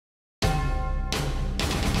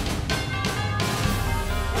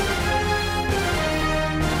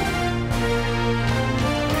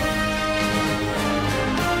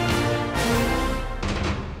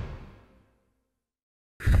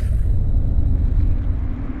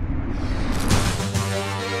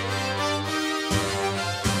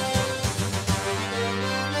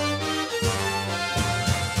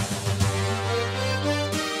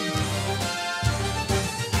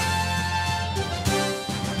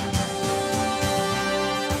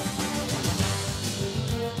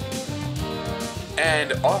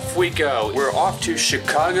And off we go. We're off to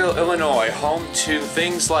Chicago, Illinois, home to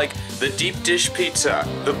things like the deep dish pizza,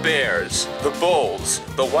 the Bears, the Bulls,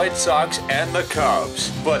 the White Sox, and the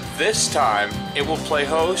Cubs. But this time, it will play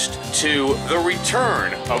host to the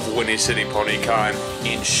return of Whinny City Pony Con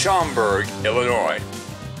in Schaumburg, Illinois.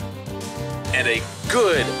 And a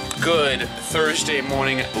good Thursday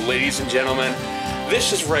morning, ladies and gentlemen.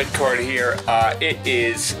 This is Red Card here. It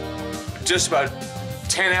is just about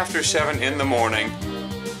 10 after 7 in the morning,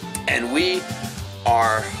 and we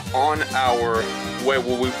are on our way.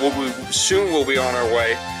 Soon we'll be on our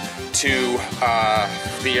way to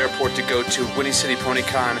the airport to go to Whinny City Pony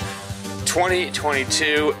Con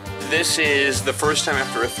 2022. This is the first time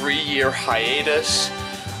after a 3-year hiatus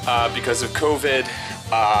because of COVID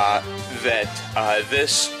that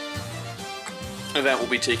this event will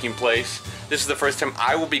be taking place. This is the first time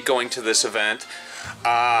I will be going to this event.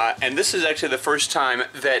 And this is actually the first time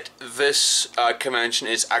that this convention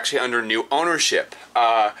is actually under new ownership.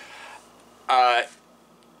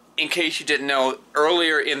 In case you didn't know,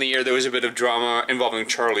 earlier in the year there was a bit of drama involving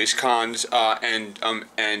Charlie's Cons and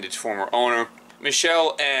its former owner,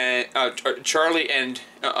 Michelle and Charlie and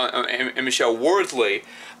Michelle Worthley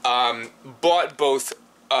bought both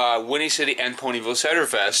Whinny City and Ponyville Cider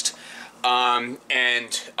Fest.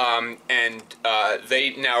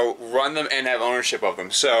 They now run them and have ownership of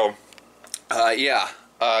them. So,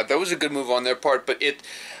 that was a good move on their part. But they've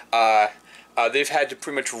had to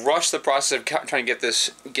pretty much rush the process of trying to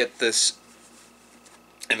get this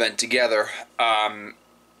event together.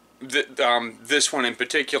 This one in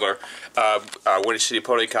particular, Whinny City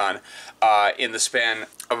Pony Con, in the span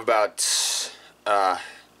of about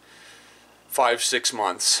 5-6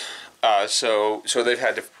 months. So they've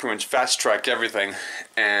had to pretty much fast track everything,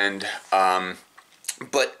 and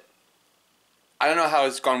but I don't know how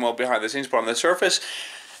it's gone well behind the scenes, but on the surface,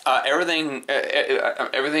 everything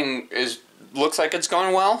looks like it's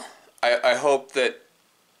going well. I hope that,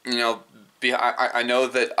 you know, I know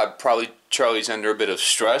that probably Charlie's under a bit of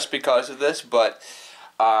stress because of this, but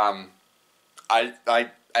as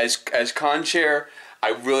con chair, I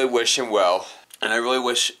really wish him well, and I really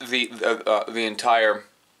wish the entire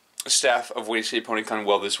staff of Whinny City Pony Con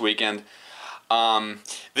well this weekend.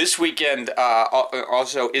 This weekend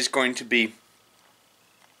also is going to be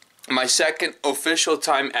my second official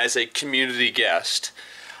time as a community guest,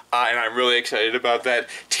 and I'm really excited about that.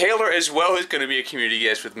 Taylor as well is going to be a community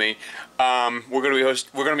guest with me. We're going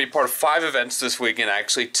to be part of 5 events this weekend.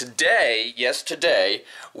 Actually, today,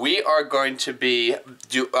 we are going to be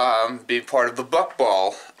part of the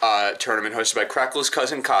Buckball tournament hosted by Crackle's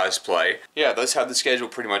Cousin Cosplay. Yeah, that's how the schedule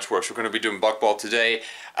pretty much works. We're going to be doing Buckball today.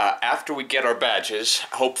 After we get our badges,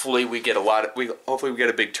 hopefully we get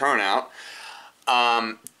a big turnout.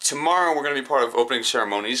 Tomorrow we're going to be part of opening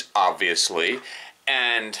ceremonies, obviously,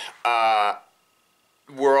 and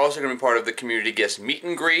we're also going to be part of the community guest meet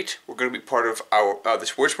and greet. We're going to be part of our the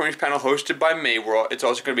Sports Ponies panel hosted by me. It's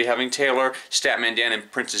also going to be having Taylor, Statman Dan,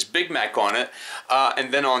 and Princess Big Mac on it.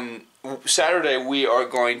 And then on Saturday I'm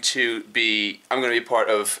going to be part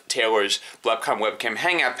of Taylor's BlabCon webcam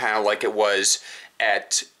hangout panel, like it was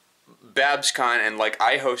at BabsCon and like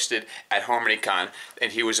I hosted at HarmonyCon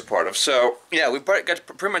and he was a part of. So yeah, we've got a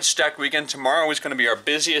pretty much stacked weekend. Tomorrow is going to be our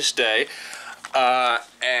busiest day,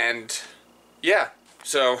 and yeah.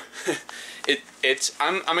 So,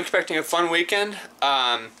 I'm expecting a fun weekend.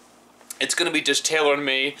 It's gonna be just Taylor and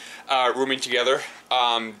me rooming together,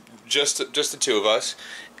 just the two of us,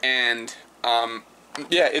 and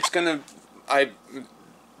yeah, it's gonna. I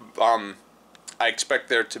expect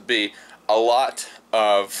there to be a lot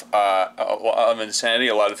of insanity,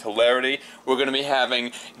 a lot of hilarity. We're gonna be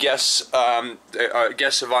having guests of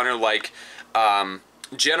honor like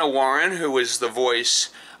Jenna Warren, who is the voice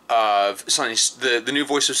of Sunny, the new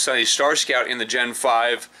voice of Sunny Star Scout in the Gen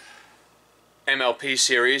 5 MLP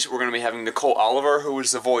series. We're going to be having Nicole Oliver, who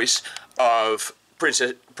is the voice of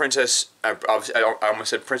Princess I almost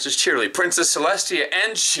said Princess Cheerly, Princess Celestia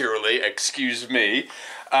and Cheerly, excuse me.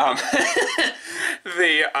 I'm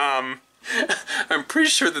pretty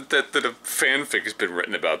sure that a fanfic has been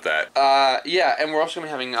written about that. Yeah, and we're also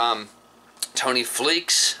going to be having Tony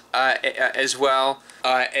Fleeks as well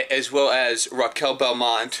as Raquel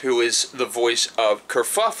Belmont, who is the voice of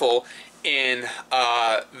Kerfuffle in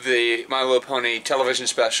the My Little Pony television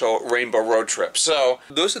special Rainbow Road Trip. So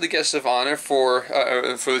those are the guests of honor for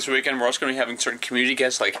this weekend. We're also going to be having certain community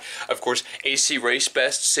guests, like of course AC Race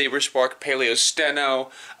Best, Saber Spark, Paleo Steno,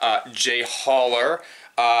 Jay Haller,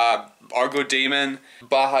 Argo Damon,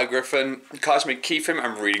 Baja Griffin, Cosmic Keefim.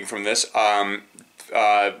 I'm reading from this.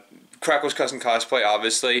 Crackle's Cousin Cosplay,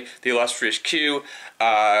 obviously, the illustrious Q,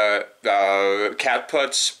 Cat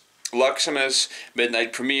Puts, Luximus,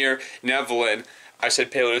 Midnight Premiere, Nevelyn. I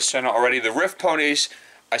said Paleo Senna already. The Rift Ponies.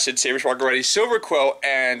 I said Sabres Margaretti, Silver Quill,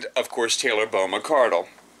 and of course Taylor Beau McCardle.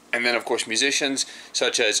 And then of course musicians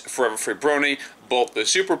such as Forever Free Brony, Bolt the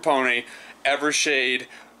Super Pony, Evershade,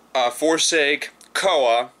 Forsake,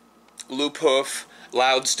 Koa, Loop Hoof,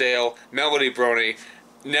 Loudsdale, Melody Brony,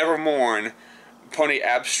 Nevermorn, Pony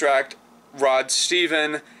Abstract, Rod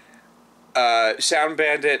Steven, Sound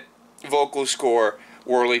Bandit, Vocal Score,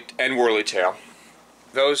 Whirly Tail.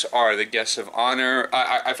 Those are the guests of honor.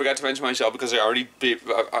 I forgot to mention myself because I already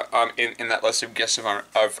in that list of guests of honor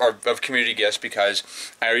of community guests, because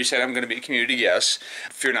I already said I'm going to be a community guest.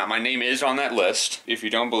 Fear not, my name is on that list. If you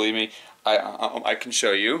don't believe me, I can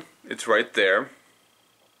show you. It's right there.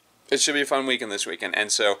 It should be a fun weekend this weekend,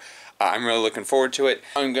 and so I'm really looking forward to it.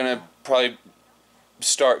 I'm gonna probably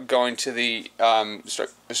start going to the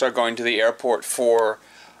start going to the airport for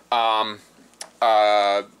a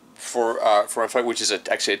flight, which is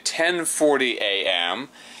actually at 10:40 a.m.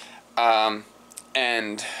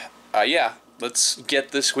 Yeah, let's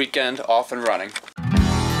get this weekend off and running.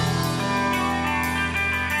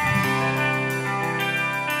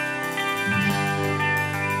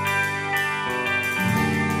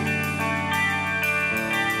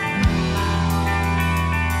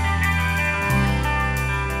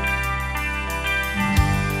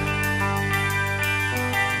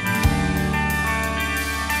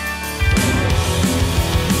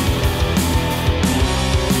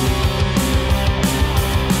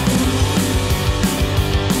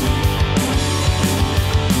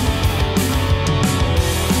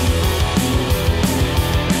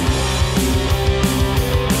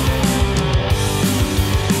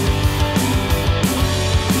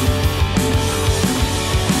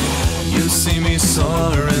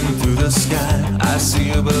 Soaring through the sky, I see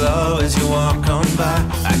you below as you walk on by.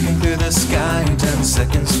 I can clear the sky in 10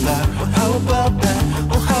 seconds flat. Well, how about that?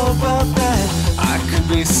 Oh, how about that? I could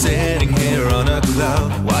be sitting here on a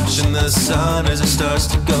cloud, watching the sun as it starts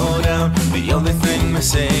to go down. The only thing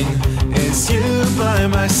missing is you by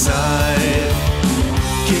my side.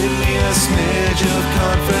 Give me a smidge of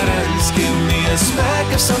confidence, give me a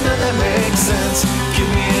speck of something that makes sense. Give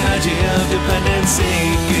me an idea of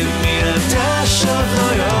dependency, give me a dash of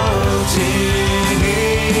loyalty.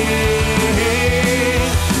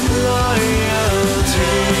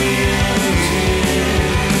 Loyalty.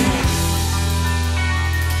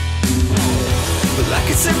 Well, I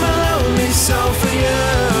could send my lonely soul for you,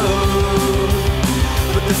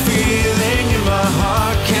 but the feeling in my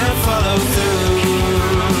heart can't follow through.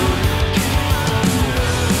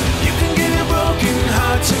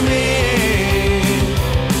 To me,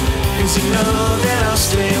 'cause you know that I'll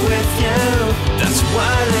stay with you. That's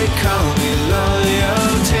why they call me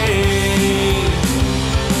loyalty.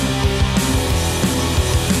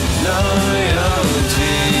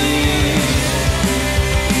 Loyalty.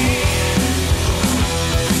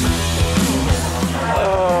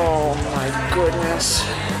 Oh my goodness.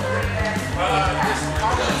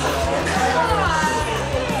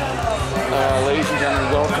 Ladies and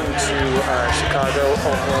gentlemen, welcome to Chicago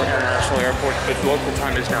O'Hare International Airport. The local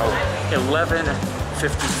time is now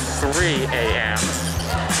 11:53 a.m.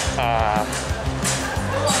 I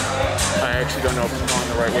actually don't know if I'm going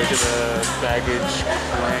the right way to the baggage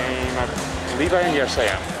claim. I believe I am. Yes, I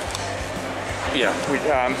am. Yeah,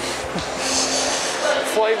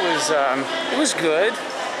 flight was it was good.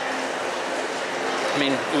 I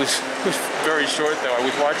mean, it was very short though. I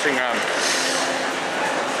was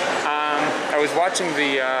watching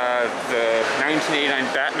the 1989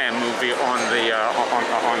 Batman movie on the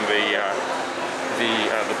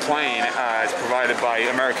plane. It's provided by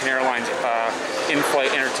American Airlines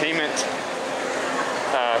in-flight entertainment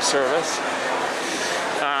service.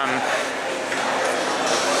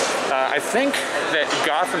 I think that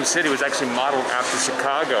Gotham City was actually modeled after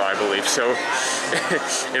Chicago, I believe. So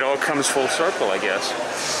it all comes full circle, I guess.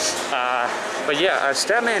 But yeah,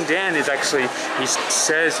 Statman Dan is actually, he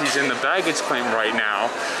says he's in the baggage claim right now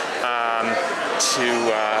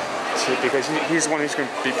because he's the one who's going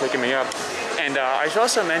to be picking me up. And I should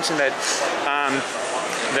also mention that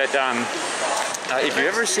if you've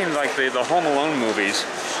ever seen like the Home Alone movies,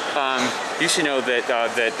 you should know that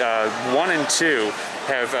 1 and 2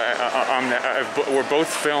 were both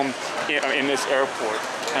filmed in this airport.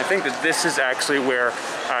 And I think that this is actually where,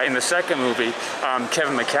 in the second movie,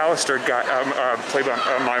 Kevin McAllister got played by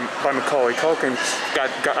Macaulay Culkin,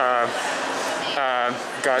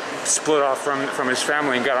 got split off from his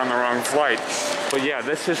family and got on the wrong flight. But yeah,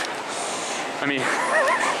 this is, I mean,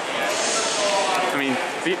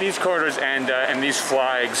 these corridors and these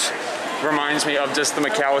flags reminds me of just the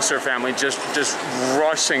McAllister family just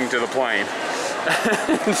rushing to the plane.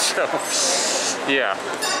 So yeah.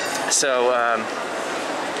 So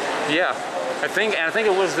yeah, I think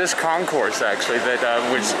it was this concourse actually that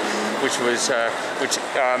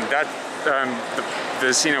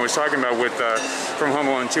the scene I was talking about with from Home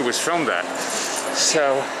Alone 2 was filmed at.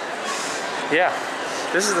 So yeah,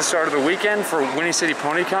 this is the start of the weekend for Whinny City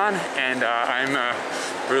Pony Con, and I'm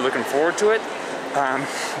really looking forward to it.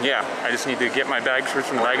 Yeah, I just need to get my bags first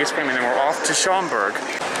from the baggage claim, and then we're off to Schaumburg.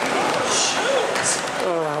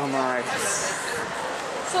 Oh my.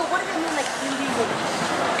 So what does it mean, like,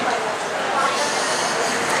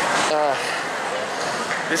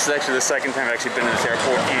 this is actually the second time I've actually been to this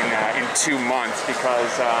airport in 2 months,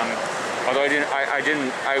 because although I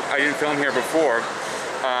didn't film here before,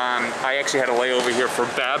 I actually had a layover here for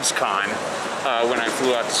BabsCon when I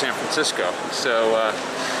flew out to San Francisco. So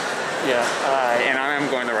yeah, and I'm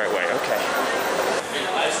going the right way. Okay.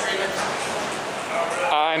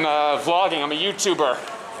 I'm vlogging. I'm a YouTuber.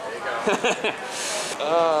 There you go.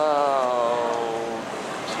 Oh.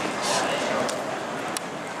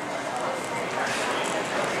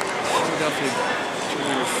 Philadelphia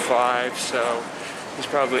 205, so he's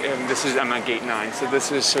probably, and this is, I'm on gate 9, so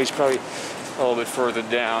he's probably a little bit further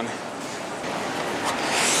down.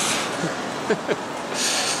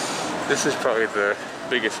 This is probably the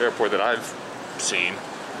biggest airport that I've seen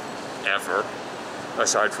ever,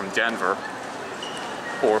 aside from Denver,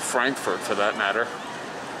 or Frankfurt for that matter.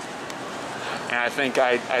 And I think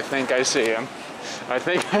I see him.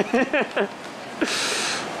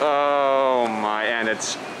 Oh my, and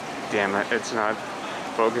it's, damn it, it's not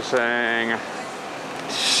focusing.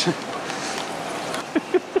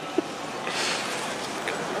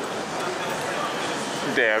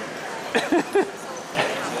 Damn.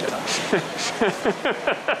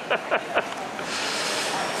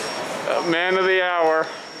 Man of the hour.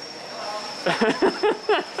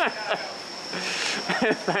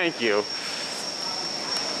 Thank you.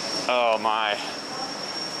 Oh my.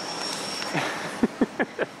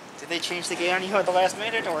 Did they change the gate on you at the last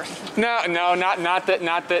minute, or? No, not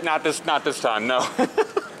this time. No.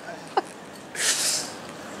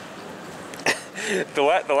 The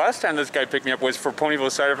last time this guy picked me up was for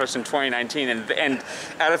Ponyville Cider Fest in 2019, and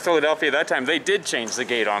out of Philadelphia at that time they did change the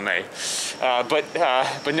gate on me, but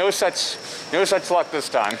no such luck this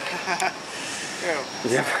time.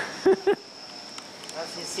 Yeah.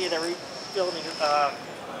 As you see, they're rebuilding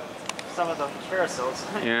some of the carousels.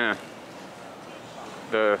 Yeah.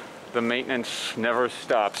 The maintenance never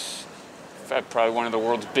stops. At probably one of the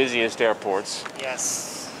world's busiest airports.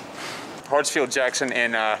 Yes. Hartsfield-Jackson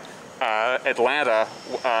in Atlanta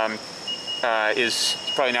is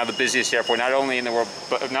probably now the busiest airport, not only in the world,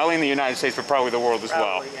 but not only in the United States, but probably the world as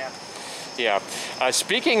well. Yeah. Yeah.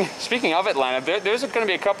 Speaking of Atlanta, there's going to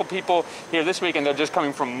be a couple people here this weekend. They're just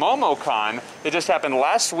coming from MomoCon. It just happened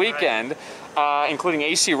last weekend, including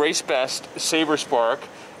AC Race Best, Saber Spark,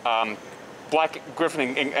 Black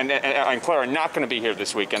Griffin, and Claire are not going to be here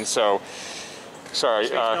this weekend. So. Sorry.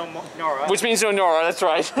 Nora. Which means no Nora. That's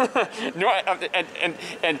right. Nora,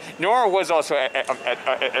 and Nora was also at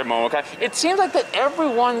MomoCon. It seems like that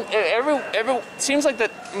seems like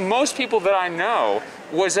that most people that I know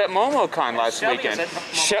was at MomoCon last weekend.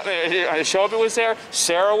 Shelby was there.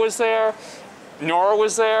 Sarah was there. Nora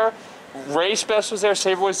was there. Race Best was there.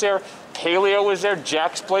 Saber was there. Paleo was there.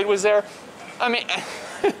 Jack's Blade was there. I mean.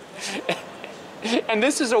 And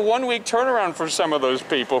this is a 1-week turnaround for some of those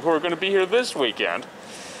people who are going to be here this weekend.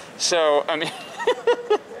 So I mean,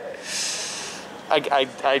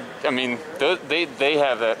 I mean, they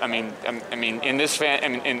have a. I mean, in this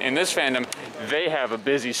fandom, they have a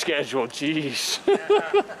busy schedule. Jeez. I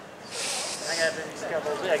got a busy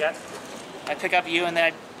schedule too. I pick up you, and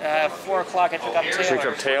then 4 o'clock I pick up Taylor. Pick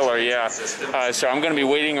up Taylor, yeah. So I'm going to be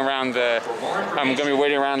waiting around the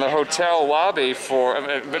hotel lobby for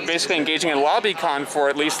basically engaging in LobbyCon for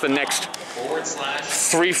at least the next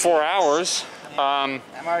 3-4 hours. I'm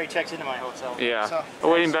already checked into my hotel. Yeah. So,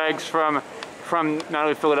 Awaiting bags from not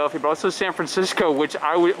only Philadelphia but also San Francisco, which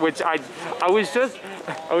I was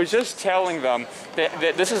just telling them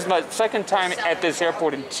that this is my second time at this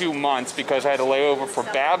airport in 2 months, because I had a layover for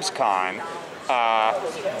BabsCon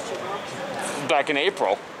back in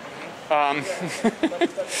April.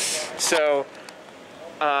 So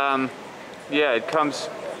yeah, it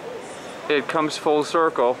comes full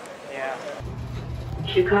circle. Yeah.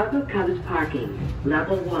 Chicago Cubs parking,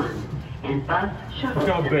 level 1, and bus shuttle.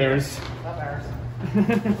 Go Bears.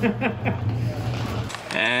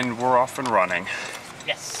 And we're off and running.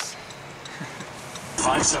 Yes.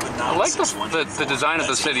 I like the design of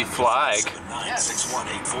the city flag.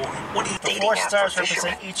 The 4 stars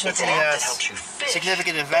represent each of the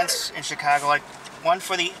significant events in Chicago, like one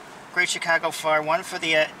for the Great Chicago Fire, one for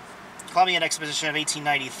the Columbian Exposition of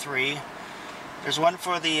 1893. There's one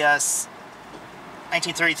for the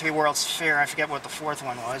 1933 World's Fair. I forget what the 4th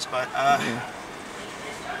one was, but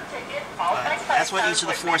that's what each of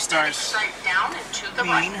the 4 stars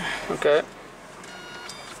mean. Okay.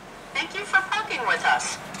 Thank you for parking with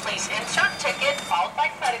us. Please insert ticket followed by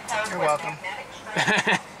credit card. You're welcome.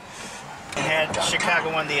 Had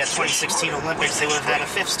Chicago won the 2016 Olympics, they would have had a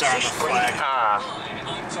 5th star on the flag.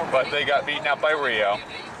 But they got beaten out by Rio.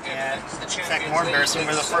 And in fact, more embarrassing, we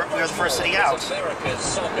were the first city out.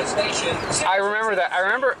 I remember that. I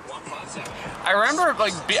remember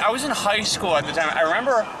like I was in high school at the time. I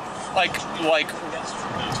remember like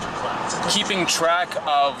keeping track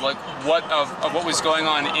of like what was going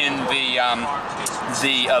on in the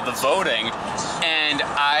voting, and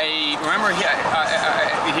I remember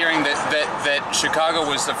hearing that Chicago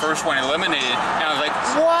was the first one eliminated, and I was like,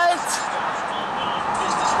 what?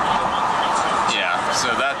 Yeah,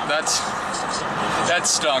 so that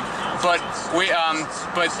stunk. But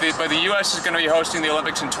the U.S. is going to be hosting the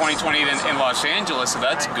Olympics in 2020 in Los Angeles, so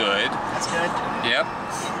that's good. That's good. Yep.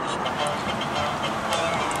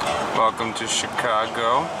 Welcome to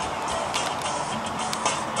Chicago.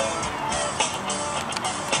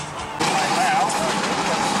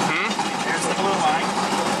 There's the blue line.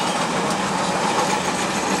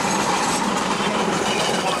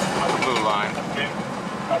 Blue line.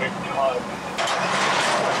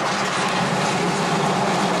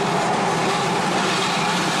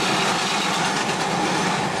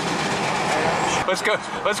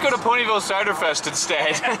 Let's go to Ponyville Cider Fest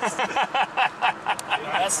instead.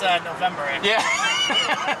 That's November. Yeah.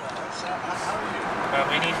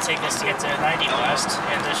 We need to take this to get to 90 West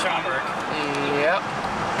and to Schaumburg. Yep.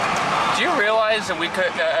 Do you realize that we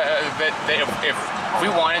could that if we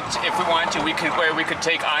wanted to, we could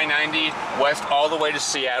take I-90 west all the way to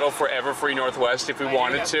Seattle for Everfree Northwest if we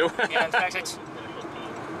wanted to. Yeah, in fact,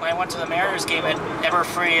 when I went to the Mariners game at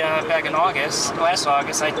Everfree back in last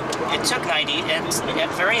August, it took 90, and at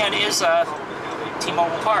the very end is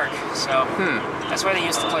T-Mobile Park. So that's where they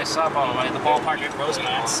used to play softball, the ballpark at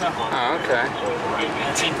Rosemont. So. Oh, okay. And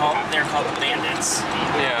the team they're called the Bandits.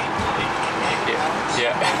 Yeah.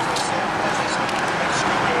 Yeah.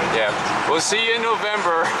 We'll see you in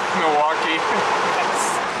November, Milwaukee.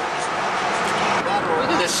 Look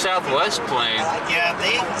at this Southwest plane. Yeah,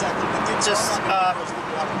 they just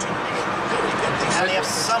they have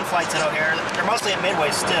some flights at O'Hare. They're mostly at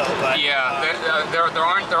Midway still, but yeah,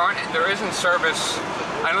 there isn't service.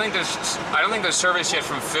 I don't think there's service yet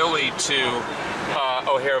from Philly to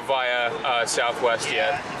O'Hare via Southwest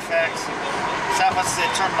yet. In fact, Southwest is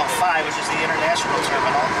at Terminal 5, which is the international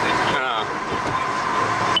terminal.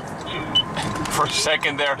 For a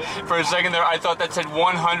second there, I thought that said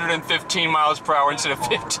 115 miles per hour instead of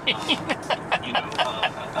 15.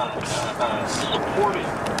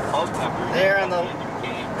 There on the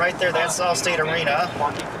right there, that's Allstate Arena.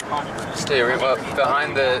 Stay right up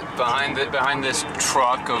behind this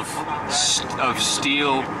truck of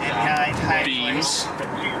steel beams.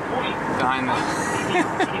 Behind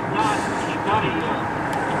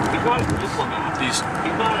these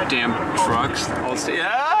damn trucks. Allstate.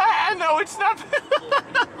 No, it's not.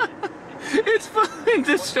 It's behind.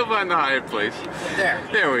 It's still behind the Hyatt place.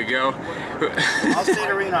 There we go. Allstate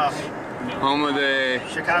Arena. Home of the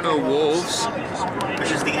Chicago Wolves,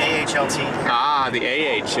 which is the AHL team. The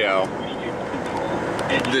AHL.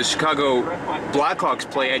 The Chicago Blackhawks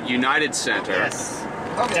play at United Center. Yes.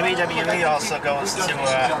 WWE also goes to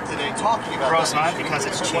Rosemont because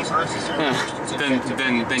it's cheaper.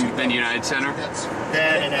 Than United Center?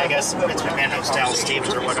 Then, and I guess Vince McMahon hosts Dallas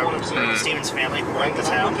Stevens or whatever. The Stevens family who run the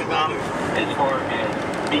town.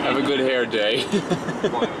 Have a good hair day.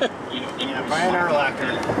 Yeah, Brian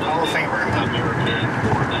Urlacher, Hall of Famer.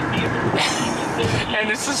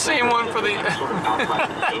 And it's the same one for the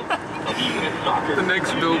the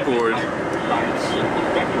next billboard.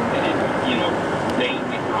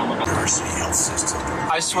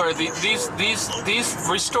 I swear, these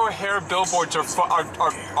Restore Hair billboards are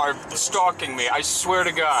stalking me. I swear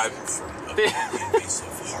to God.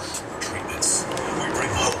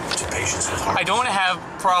 I don't have a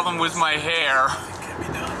problem with my hair.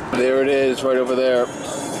 There it is, right over there.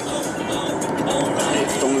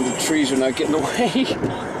 If only the trees are not getting away.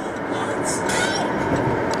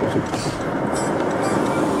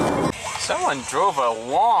 Someone drove a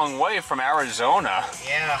long way from Arizona.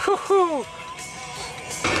 Yeah.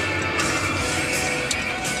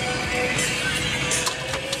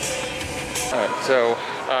 Alright, so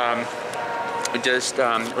we just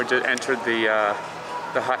entered the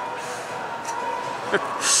Hyatt.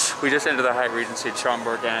 We just entered the Hyatt Regency at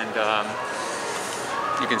Schaumburg, and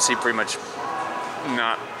you can see pretty much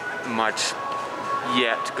not much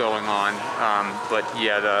yet going on, but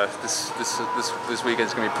yeah, this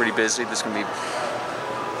weekend's gonna be pretty busy. There's gonna be,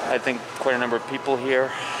 I think, quite a number of people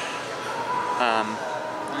here.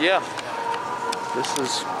 Yeah, this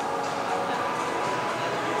is.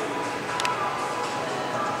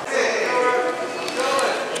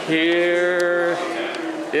 Here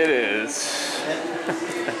it is.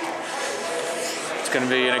 It's going to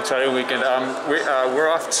be an exciting weekend. We're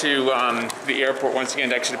off to the airport once again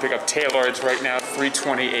to actually pick up Taylor. It's right now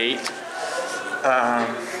 3:28.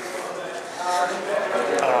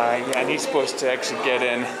 Yeah, and he's supposed to actually get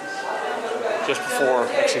in just before,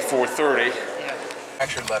 actually 4:30.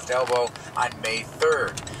 Fractured left elbow on May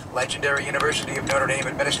 3rd. Legendary University of Notre Dame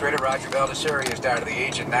administrator Roger Baldessari has died at the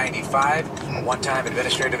age of 95. A one-time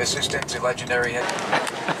administrative assistant to legendary head.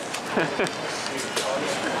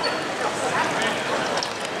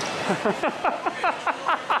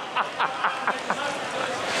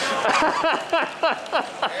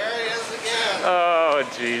 There he is again. Oh,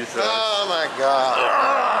 Jesus. Oh, my God.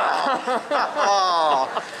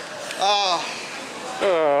 Oh.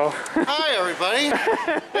 Hi, everybody.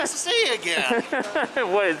 Nice to see you again.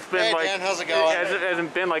 What, it's been Hey, like... Dan, how's it going? It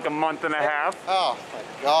hasn't been like a month and a half. Oh, my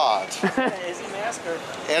God. Izzy mask or?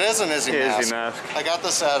 It is an Izzy mask. Izzy mask. I got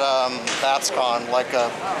this at BatsCon like a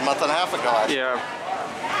month and a half ago, actually. Yeah.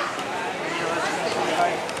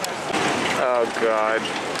 Oh, God.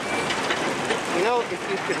 You know, if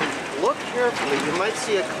you can look carefully, you might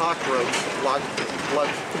see a cockroach blood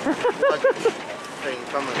thing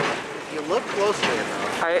coming up. If you look closely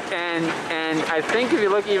enough. And I think if you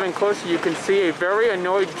look even closer, you can see a very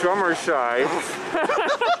annoyed drummer Shy.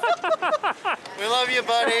 We love you,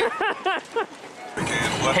 buddy.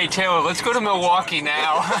 Hey Taylor, let's go to Milwaukee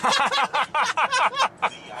now.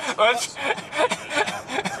 let's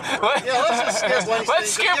just skip Whinny City.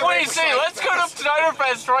 Let's skip Whinny City. Let's go to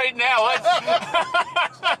Snyderfest right now.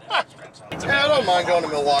 Yeah, I don't mind going to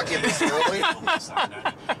Milwaukee this early.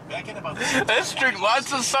 Let's drink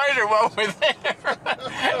lots of cider while we're there.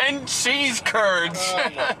 And cheese curds. Oh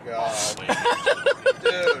my God.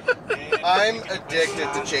 Dude, I'm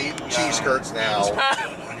addicted to cheese curds now.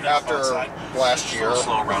 After last year.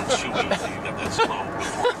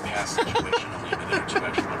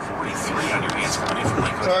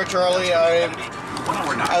 Sorry, Charlie, I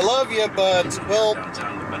love you, but, well,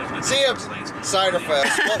 see you at Cider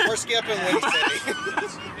Fest. We're skipping Whinny City.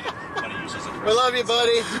 We love you,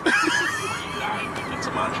 buddy.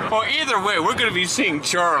 Well, either way, we're going to be seeing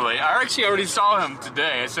Charlie. I actually already saw him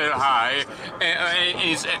today. I said hi,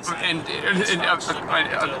 and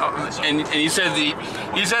he said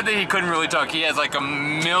that he couldn't really talk. He has like a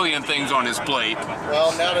million things on his plate.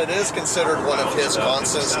 Well, now that it is considered one of his cons,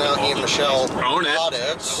 since now he and Michelle own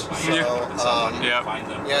it. So,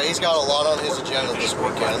 yeah, he's got a lot on his agenda this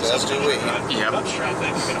weekend, as do we. Yep.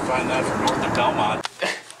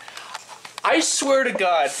 I swear to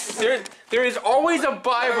God, there is always a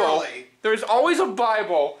Bible. Really? There is always a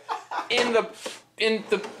Bible in the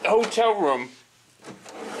hotel room.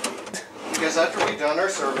 Because after we've done our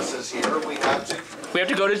services here, we have to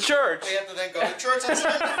go to church. We have to then go to church on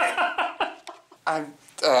Sunday. I'm.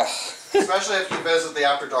 Especially if you visit the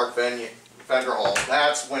After Dark vendor hall.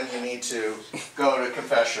 That's when you need to go to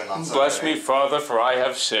confession on Sunday. Bless me, Father, for I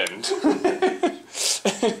have sinned.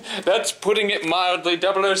 That's putting it mildly.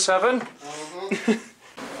 007.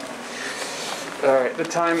 All right, the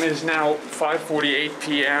time is now 5:48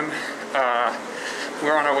 p.m.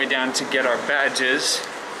 We're on our way down to get our badges.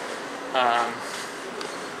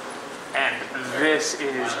 And this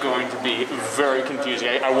is going to be very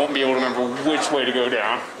confusing. I won't be able to remember which way to go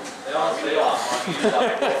down. We'll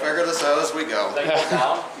figure this out as we go.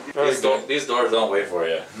 These doors don't wait for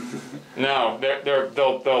you. No,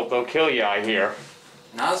 they'll kill you, I hear.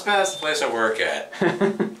 Not as bad as the place I work at.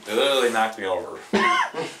 They literally knocked me over.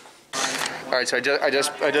 All right, so I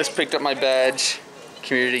just picked up my badge,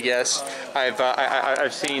 community guest.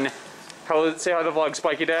 I've seen. Say hi to the vlog,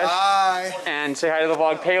 Spiky Dash. Hi. And say hi to the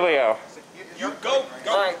vlog, Paleo. You go.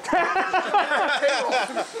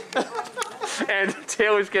 And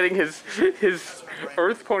Taylor's getting his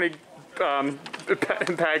Earth Pony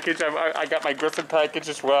package. I got my Griffin package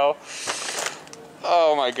as well.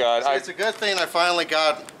 Oh my God! So it's a good thing I finally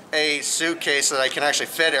got a suitcase that I can actually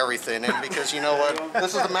fit everything in, because you know what?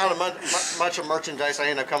 This is the amount of much of merchandise I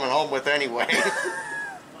end up coming home with anyway.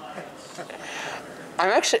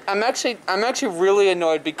 I'm actually really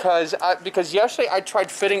annoyed because yesterday I tried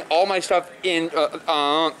fitting all my stuff in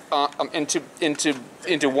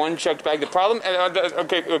into one checked bag. The problem,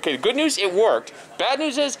 okay. Good news, it worked. Bad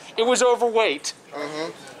news is it was overweight.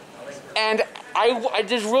 And I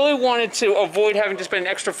just really wanted to avoid having to spend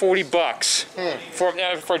an extra $40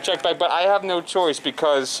 for a checked bag, but I have no choice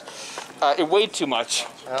because it weighed too much.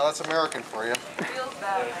 Well, that's American for you.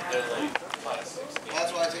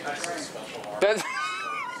 That's why I take the train.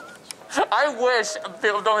 I wish.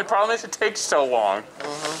 The only problem is it takes so long.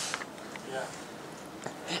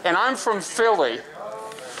 And I'm from Philly.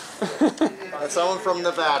 That's someone from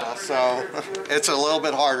Nevada, so it's a little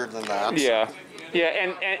bit harder than that. Yeah.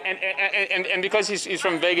 Yeah, and because he's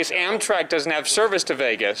from Vegas, Amtrak doesn't have service to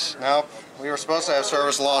Vegas. Nope. We were supposed to have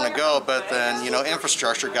service long ago, but then,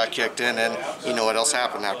 infrastructure got kicked in, and you know what else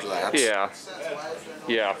happened after that. Yeah.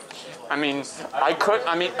 Yeah. I mean, I could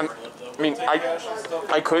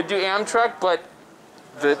do Amtrak, but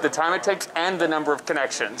the time it takes and the number of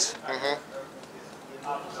connections.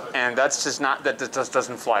 And that just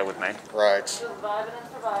doesn't fly with me. Right.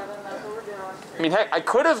 I mean, heck, I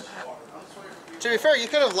could have. To be fair, you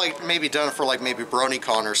could have maybe done it for maybe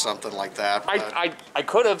BronyCon or something like that. I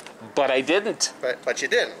could have, but I didn't. But you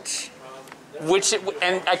didn't.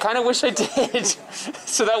 And I kind of wish I did,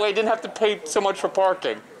 so that way I didn't have to pay so much for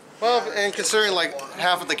parking. Well, and considering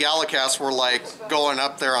half of the Galacasts were going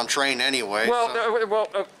up there on train anyway. Well,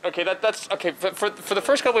 okay, that's okay. For the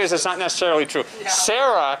first couple of years, that's not necessarily true.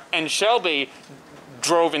 Sarah and Shelby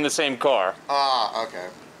drove in the same car. Ah, okay.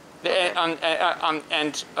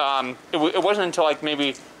 And it wasn't until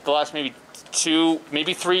maybe the last 2,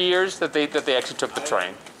 maybe 3 years that they actually took the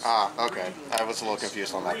train. Ah, okay. I was a little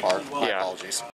confused on that part. My Yeah. apologies.